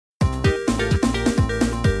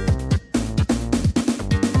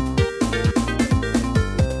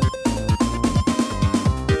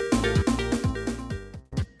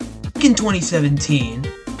2017,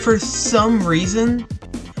 for some reason,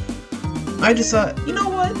 I just thought, you know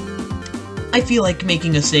what? I feel like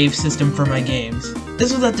making a save system for my games.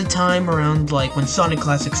 This was at the time around like when Sonic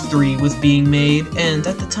Classics 3 was being made, and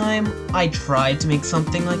at the time I tried to make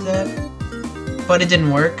something like that, but it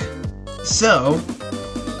didn't work. So,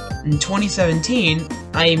 in 2017,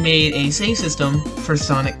 I made a save system for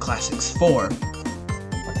Sonic Classics 4.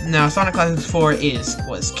 Now, Sonic Classics 4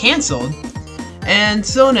 was cancelled, and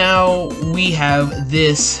so now we have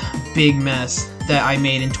this big mess that I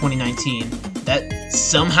made in 2019 that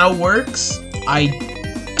somehow works. I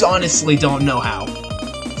honestly don't know how,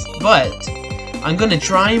 but I'm gonna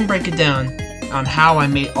try and break it down on how I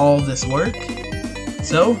made all this work.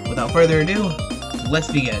 So, without further ado,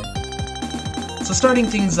 let's begin. So starting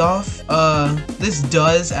things off, this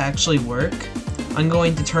does actually work. I'm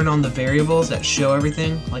going to turn on the variables that show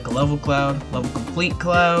everything, like a level cloud, level complete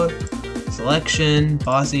cloud, selection,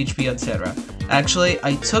 boss HP, etc. Actually,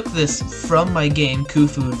 I took this from my game,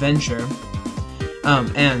 Khufu Adventure,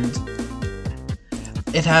 and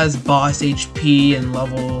it has boss HP and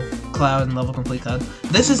level cloud and level complete cloud.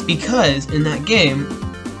 This is because in that game,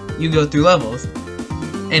 you go through levels,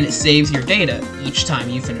 and it saves your data each time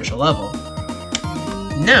you finish a level.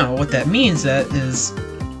 Now, what that means is,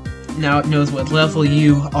 now it knows what level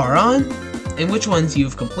you are on, and which ones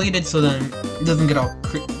you've completed, so then it doesn't get all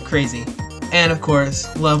crazy. And of course,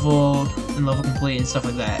 level and level complete and stuff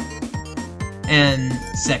like that. And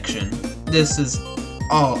section. This is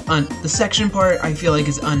all, the section part I feel like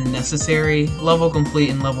is unnecessary. Level complete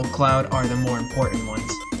and level cloud are the more important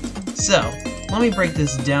ones. So, let me break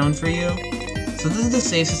this down for you. So this is the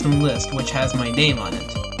save system list, which has my name on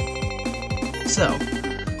it. So,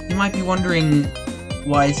 you might be wondering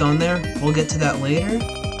why it's on there. We'll get to that later,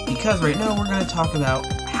 because right now we're going to talk about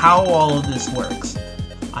how all of this works.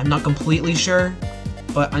 I'm not completely sure,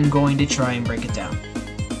 but I'm going to try and break it down.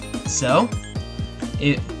 So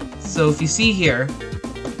if you see here,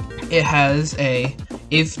 it has a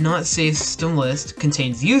if not save system list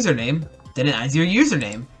contains username, then it adds your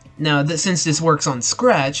username. Now, since this works on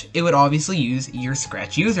Scratch, it would obviously use your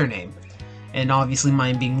Scratch username, and obviously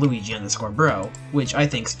mine being Luigi_Bro, which I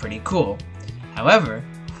think is pretty cool. However,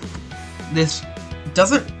 I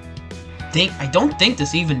don't think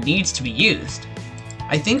this even needs to be used.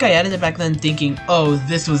 I think I added it back then thinking, oh,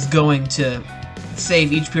 this was going to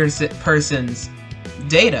save each person's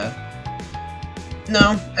data.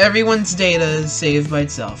 No, everyone's data is saved by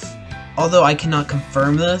itself. Although I cannot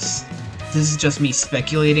confirm this is just me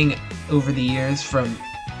speculating over the years from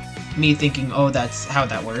me thinking, oh, that's how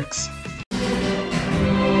that works.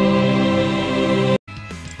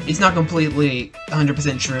 It's not completely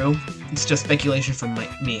 100% true, it's just speculation from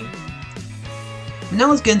me. Now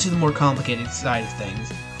let's get into the more complicated side of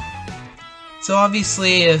things. So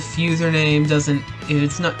obviously, if your username's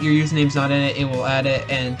not in it, it will add it,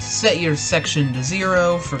 and set your section to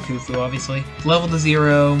 0 for Khufu, obviously, level to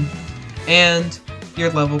 0, and your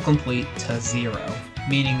level complete to 0,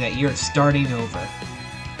 meaning that you're starting over.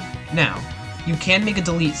 Now, you can make it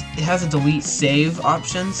has a delete save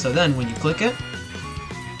option, so then when you click it,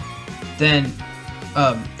 then,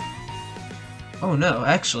 oh no,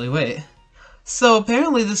 actually, wait. So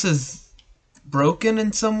apparently this is broken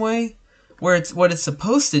in some way, where what it's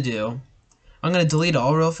supposed to do. I'm gonna delete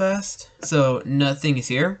all real fast, so nothing is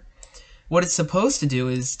here. What it's supposed to do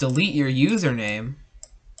is delete your username,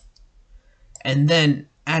 and then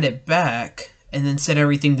add it back, and then set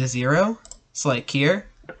everything to 0. So like here,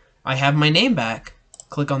 I have my name back.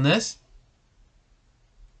 Click on this.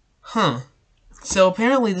 Huh. So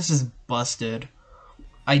apparently this is busted.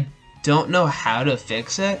 I don't know how to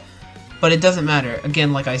fix it, but it doesn't matter.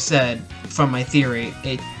 Again, like I said, from my theory,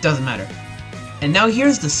 it doesn't matter. And now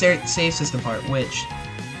here's the save system part, which,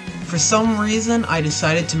 for some reason, I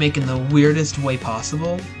decided to make in the weirdest way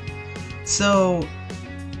possible. So,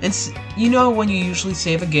 you know when you usually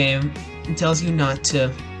save a game, it tells you not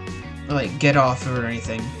to, like, get off or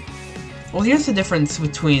anything. Well, here's the difference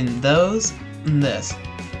between those and this.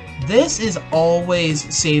 This is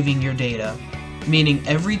always saving your data, meaning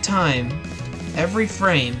every time, every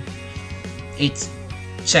frame, it's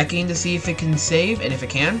checking to see if it can save, and if it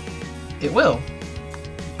can, it will.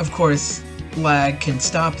 Of course, lag can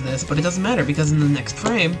stop this, but it doesn't matter because in the next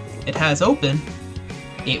frame it has open,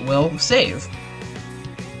 it will save.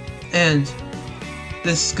 And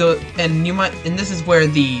this is where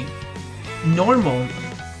the normal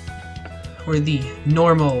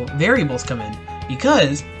variables come in,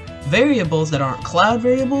 because variables that aren't cloud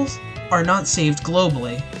variables are not saved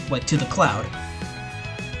globally, like to the cloud.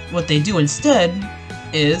 What they do instead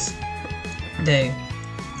is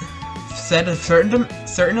set a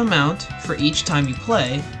certain amount for each time you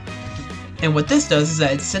play, and what this does is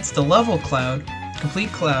that it sets the level cloud,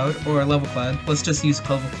 complete cloud, or level cloud, let's just use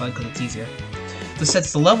level cloud because it's easier. So it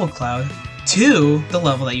sets the level cloud to the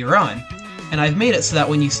level that you're on. And I've made it so that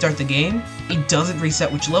when you start the game, it doesn't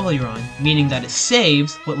reset which level you're on, meaning that it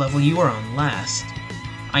saves what level you were on last.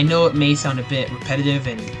 I know it may sound a bit repetitive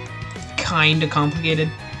and kinda complicated,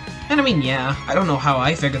 and I mean, yeah, I don't know how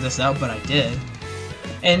I figured this out, but I did.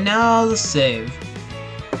 And now the save.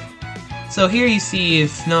 So here you see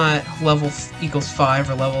if not level equals 5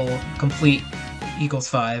 or level complete equals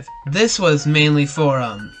 5. This was mainly for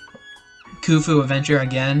Khufu Adventure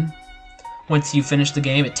again. Once you finish the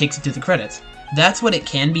game, it takes you to the credits. That's what it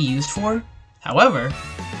can be used for. However,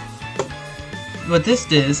 what this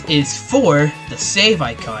does is for the save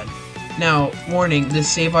icon. Now, warning,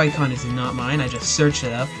 this save icon is not mine, I just searched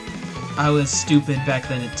it up. I was stupid back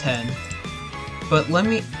then at 10. But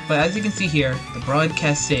as you can see here, the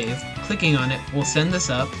broadcast save, clicking on it will send this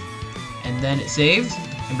up, and then it saves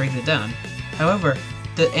and brings it down. However,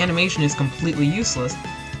 the animation is completely useless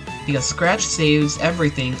because Scratch saves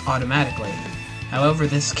everything automatically. However,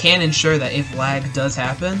 this can ensure that if lag does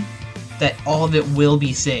happen, that all of it will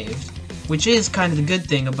be saved, which is kind of the good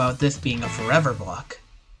thing about this being a forever block.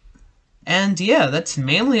 And yeah, that's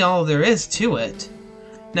mainly all there is to it.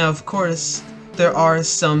 Now, of course, there are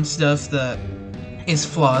some stuff that is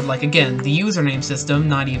flawed, like again, the username system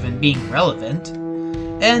not even being relevant,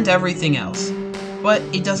 and everything else. But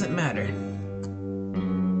it doesn't matter,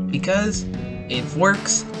 because it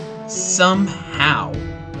works somehow.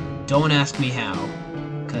 Don't ask me how,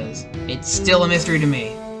 because it's still a mystery to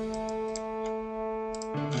me.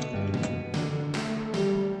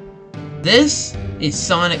 This is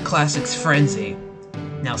Sonic Classics Frenzy.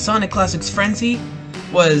 Now, Sonic Classics Frenzy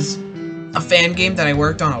was a fan game that I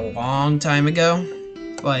worked on a long time ago,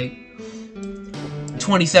 like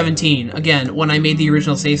 2017, again, when I made the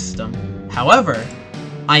original save system. However,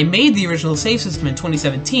 I made the original save system in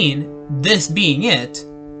 2017, this being it.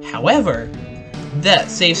 However, that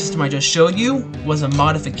save system I just showed you was a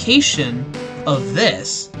modification of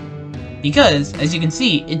this, because, as you can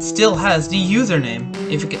see, it still has the username,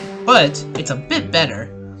 but it's a bit better,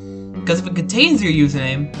 because if it contains your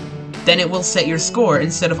username, then it will set your score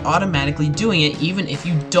instead of automatically doing it even if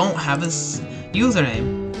you don't have a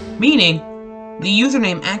username. Meaning, the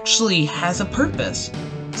username actually has a purpose.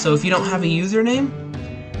 So if you don't have a username,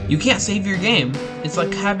 you can't save your game. It's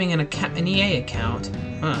like having an EA account.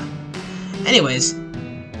 Huh. Anyways,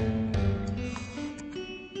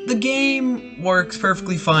 the game works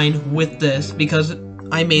perfectly fine with this because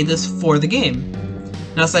I made this for the game.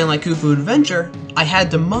 Now, something like Khufu Adventure, I had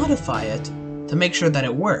to modify it to make sure that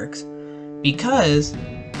it works, because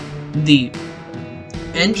the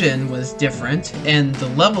engine was different and the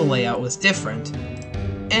level layout was different.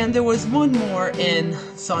 And there was one more in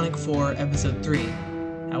Sonic 4 Episode 3.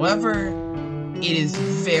 However, it is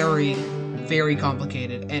very, very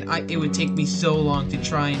complicated, and it would take me so long to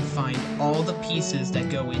try and find all the pieces that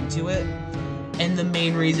go into it. And the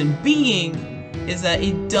main reason being is that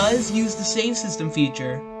it does use the save system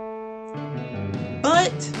feature,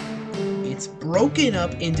 but it's broken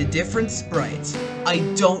up into different sprites. I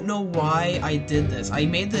don't know why I did this. I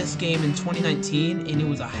made this game in 2019 and it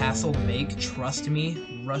was a hassle to make, trust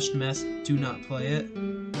me. Rushed mess, do not play it.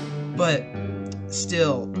 But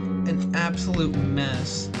still, an absolute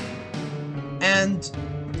mess. And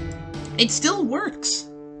it still works.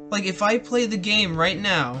 Like, if I play the game right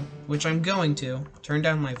now, which I'm going to, turn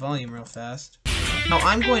down my volume real fast. Now,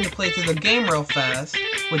 I'm going to play through the game real fast,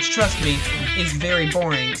 which, trust me, is very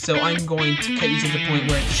boring, so I'm going to cut you to the point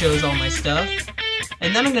where it shows all my stuff,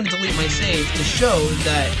 and then I'm going to delete my save to show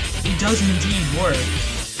that it does indeed work.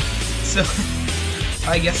 So,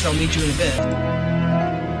 I guess I'll meet you in a bit.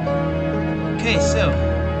 Okay, so,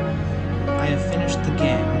 I have finished the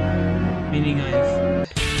game, meaning I've...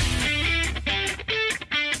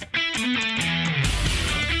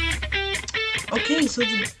 Okay, so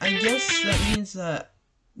I guess that means that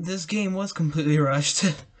this game was completely rushed,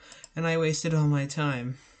 and I wasted all my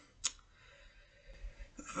time.